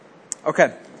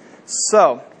Okay,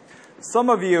 so some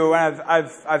of you,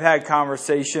 I've had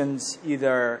conversations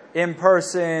either in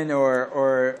person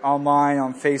or online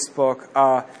on Facebook,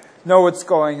 know what's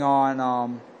going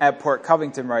on at Port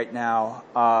Covington right now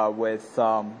with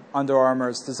Under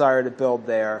Armour's desire to build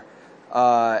there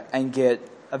and get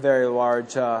a very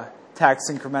large tax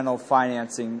incremental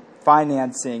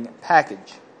financing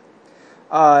package.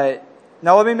 Now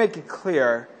let me make it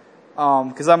clear,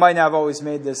 because I might not have always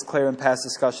made this clear in past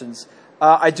discussions.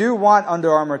 I do want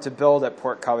Under Armour to build at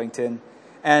Port Covington,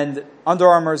 and Under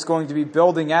Armour is going to be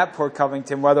building at Port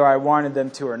Covington whether I wanted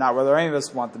them to or not, whether any of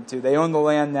us want them to. They own the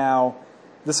land now.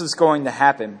 This is going to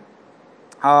happen.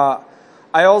 I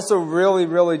also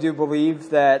really do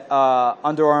believe that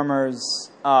Under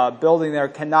Armour's building there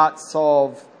cannot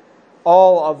solve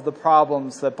all of the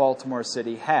problems that Baltimore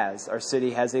City has. Our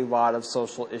city has a lot of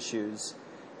social issues,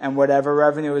 and whatever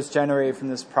revenue is generated from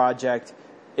this project,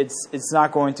 it's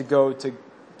not going to go to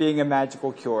being a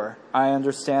magical cure. I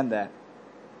understand that.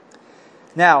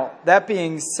 Now, that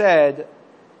being said,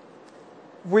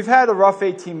 we've had a rough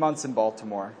 18 months in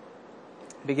Baltimore,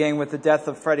 beginning with the death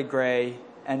of Freddie Gray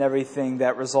and everything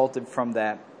that resulted from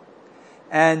that.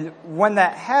 And when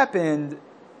that happened,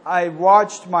 I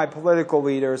watched my political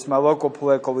leaders, my local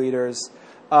political leaders,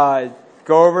 go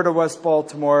over to West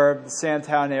Baltimore, the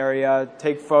Sandtown area,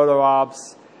 take photo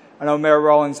ops. I know Mayor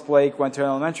Rawlings Blake went to an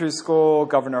elementary school.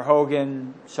 Governor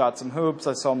Hogan shot some hoops.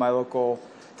 I saw my local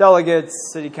delegates,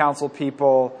 city council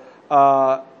people,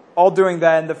 all doing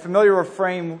that. And the familiar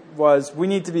refrain was, we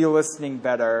need to be listening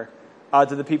better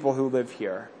to the people who live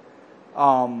here.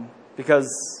 Because,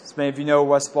 as many of you know,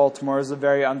 West Baltimore is a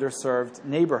very underserved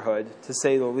neighborhood, to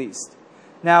say the least.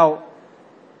 Now,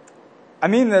 I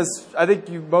mean this, I think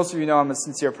most of you know I'm a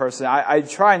sincere person. I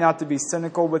try not to be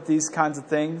cynical with these kinds of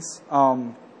things.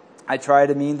 I try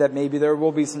to mean that maybe there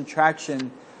will be some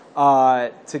traction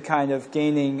to kind of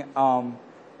gaining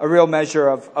a real measure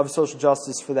of social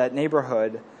justice for that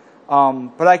neighborhood.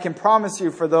 But I can promise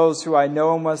you, for those who I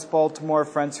know in West Baltimore,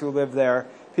 friends who live there,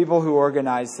 people who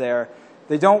organize there,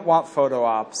 they don't want photo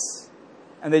ops,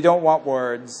 and they don't want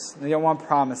words, and they don't want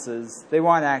promises. They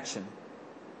want action.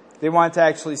 They want to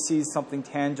actually see something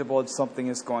tangible if something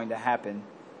is going to happen.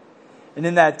 And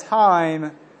in that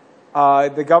time,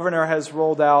 the governor has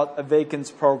rolled out a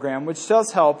vacants program, which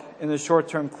does help in the short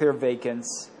term clear vacant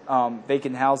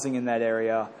housing in that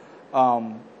area,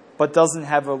 but doesn't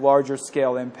have a larger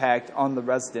scale impact on the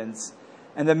residents.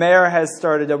 And the mayor has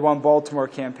started a One Baltimore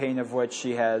campaign, of which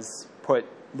she has put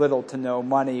little to no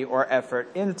money or effort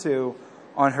into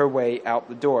on her way out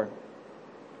the door.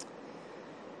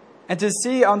 And to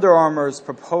see Under Armour's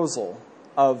proposal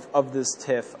of this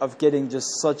TIF, of getting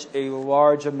just such a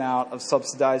large amount of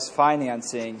subsidized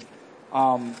financing,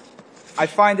 I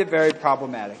find it very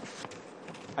problematic.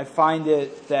 I find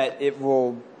it that it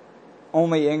will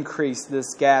only increase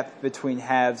this gap between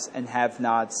haves and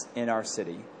have-nots in our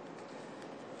city.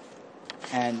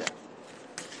 And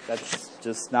that's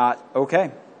just not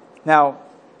okay. Now,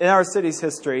 in our city's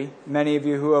history, many of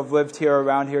you who have lived here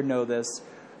around here know this.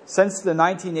 Since the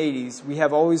 1980s, we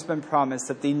have always been promised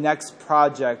that the next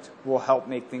project will help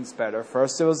make things better.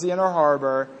 First, it was the Inner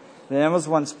Harbor, then it was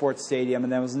one sports stadium,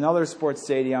 and then it was another sports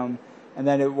stadium, and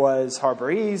then it was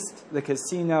Harbor East, the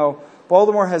casino.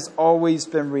 Baltimore has always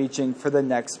been reaching for the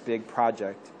next big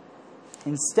project.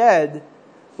 Instead,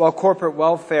 while corporate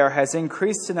welfare has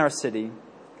increased in our city,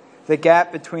 the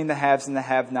gap between the haves and the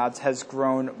have-nots has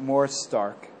grown more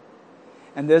stark.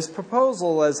 And this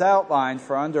proposal, as outlined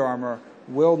for Under Armour,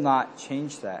 will not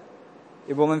change that.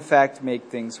 It will, in fact, make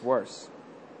things worse.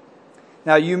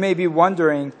 Now, you may be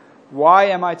wondering, why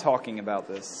am I talking about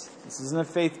this? This isn't a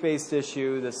faith-based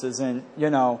issue. This isn't,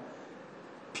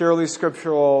 purely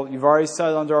scriptural. You've already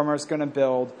said Under Armour is going to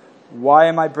build. Why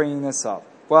am I bringing this up?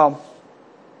 Well,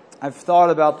 I've thought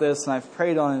about this and I've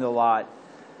prayed on it a lot.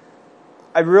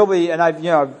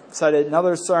 I've said it in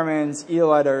other sermons,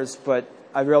 e-letters, but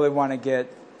I really want to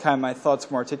get kind of my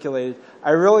thoughts more articulated.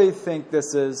 I really think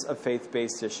this is a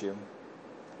faith-based issue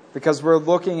because we're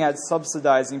looking at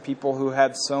subsidizing people who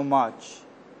have so much,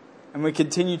 and we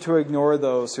continue to ignore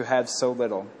those who have so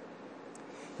little.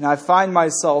 Now, I find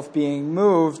myself being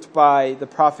moved by the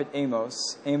prophet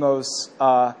Amos. Amos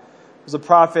was a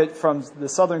prophet from the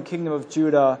southern kingdom of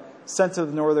Judah, sent to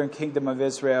the northern kingdom of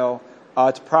Israel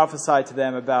to prophesy to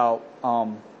them about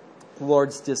the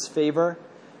Lord's disfavor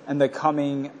and the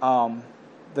coming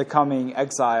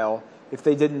exile if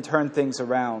they didn't turn things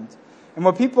around. And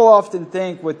what people often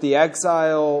think with the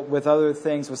exile, with other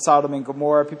things, with Sodom and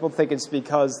Gomorrah, people think it's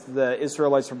because the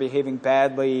Israelites were behaving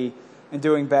badly and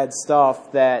doing bad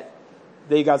stuff that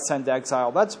they got sent to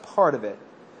exile. That's part of it.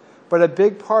 But a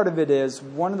big part of it is,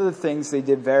 one of the things they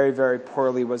did very, very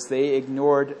poorly was they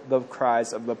ignored the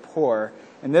cries of the poor.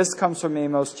 And this comes from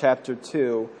Amos chapter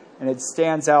 2, and it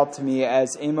stands out to me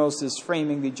as Amos is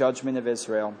framing the judgment of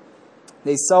Israel.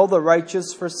 They sell the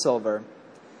righteous for silver,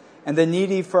 and the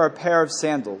needy for a pair of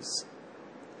sandals.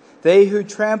 They who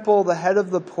trample the head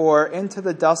of the poor into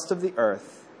the dust of the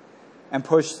earth, and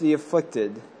push the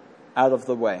afflicted out of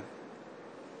the way.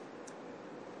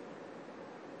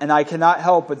 And I cannot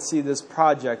help but see this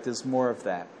project as more of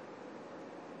that.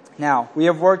 Now, we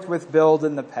have worked with Build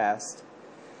in the past,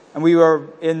 and we are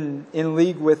in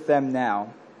league with them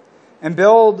now. And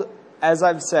Build, as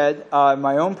I've said,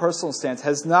 my own personal stance,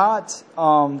 has not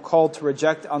called to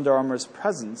reject Under Armour's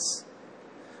presence,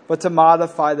 but to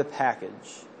modify the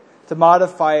package, to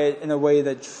modify it in a way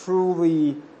that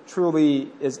truly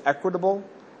is equitable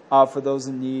for those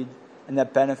in need and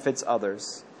that benefits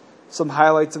others. Some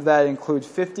highlights of that include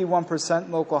 51%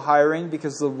 local hiring,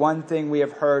 because the one thing we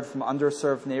have heard from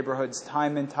underserved neighborhoods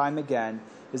time and time again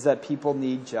is that people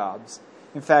need jobs.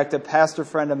 In fact, a pastor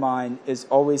friend of mine is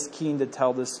always keen to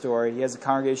tell this story. He has a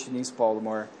congregation in East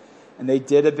Baltimore, and they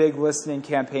did a big listening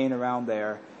campaign around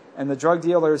there. And the drug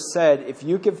dealers said, if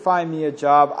you can find me a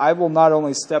job, I will not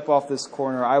only step off this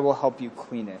corner, I will help you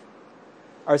clean it.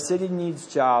 Our city needs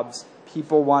jobs.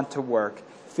 People want to work.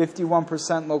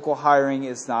 51% local hiring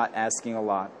is not asking a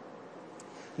lot.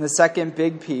 And the second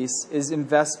big piece is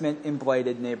investment in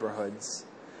blighted neighborhoods.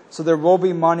 So there will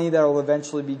be money that will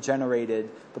eventually be generated,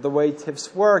 but the way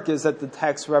TIFs work is that the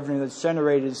tax revenue that's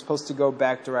generated is supposed to go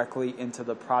back directly into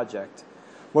the project.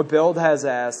 What Build has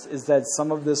asked is that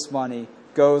some of this money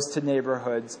goes to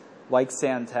neighborhoods like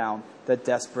Sandtown that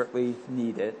desperately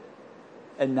need it,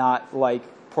 and not like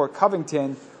Port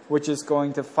Covington, which is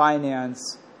going to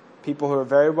finance people who are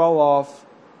very well off,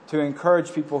 to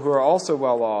encourage people who are also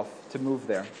well off to move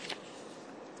there.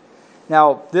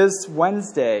 Now, this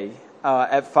Wednesday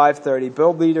at 5:30,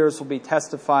 Build leaders will be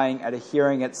testifying at a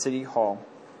hearing at City Hall.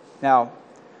 Now,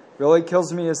 really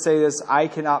kills me to say this, I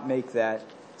cannot make that,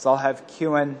 so I'll have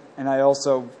Kewen,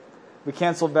 and we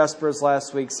canceled Vespers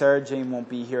last week. Sarah Jane won't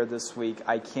be here this week.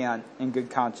 I can't, in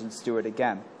good conscience, do it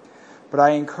again. But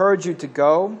I encourage you to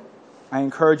go. I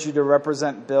encourage you to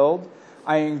represent Build.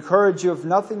 I encourage you, if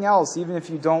nothing else, even if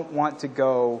you don't want to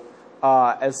go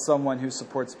as someone who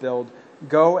supports Build,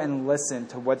 go and listen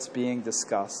to what's being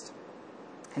discussed.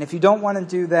 And if you don't want to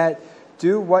do that,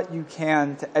 do what you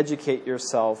can to educate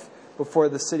yourself before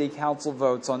the City Council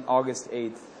votes on August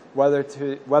 8th,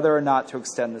 whether or not to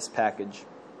extend this package.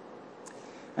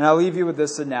 And I'll leave you with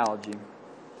this analogy,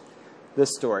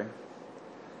 this story.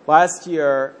 Last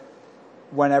year,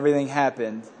 when everything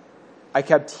happened, I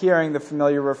kept hearing the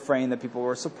familiar refrain that people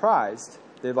were surprised.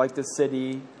 They liked the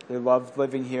city. They loved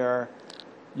living here.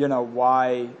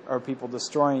 Why are people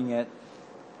destroying it?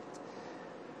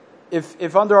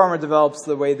 If Under Armour develops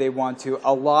the way they want to,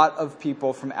 a lot of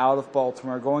people from out of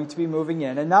Baltimore are going to be moving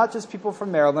in. And not just people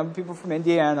from Maryland, but people from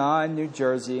Indiana and New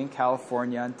Jersey and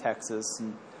California and Texas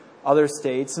and other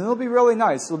states. And it'll be really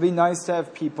nice. It'll be nice to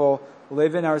have people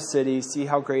live in our city, see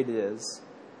how great it is.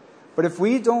 But if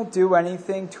we don't do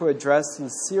anything to address the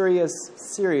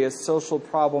serious social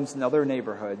problems in other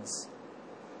neighborhoods,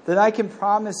 then I can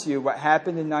promise you what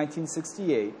happened in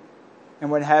 1968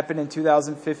 and what happened in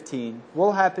 2015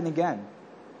 will happen again.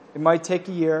 It might take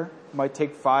a year, it might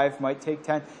take 5, it might take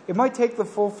 10, it might take the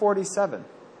full 47,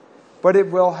 but it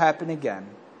will happen again.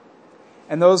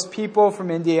 And those people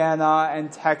from Indiana and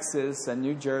Texas and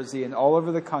New Jersey and all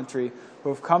over the country who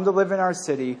have come to live in our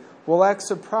city will act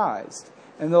surprised.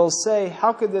 And they'll say,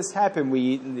 how could this happen? We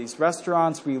eat in these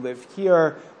restaurants, we live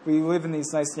here, we live in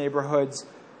these nice neighborhoods.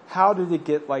 How did it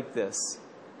get like this?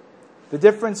 The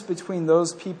difference between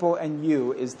those people and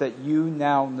you is that you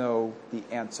now know the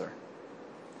answer.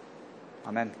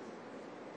 Amen.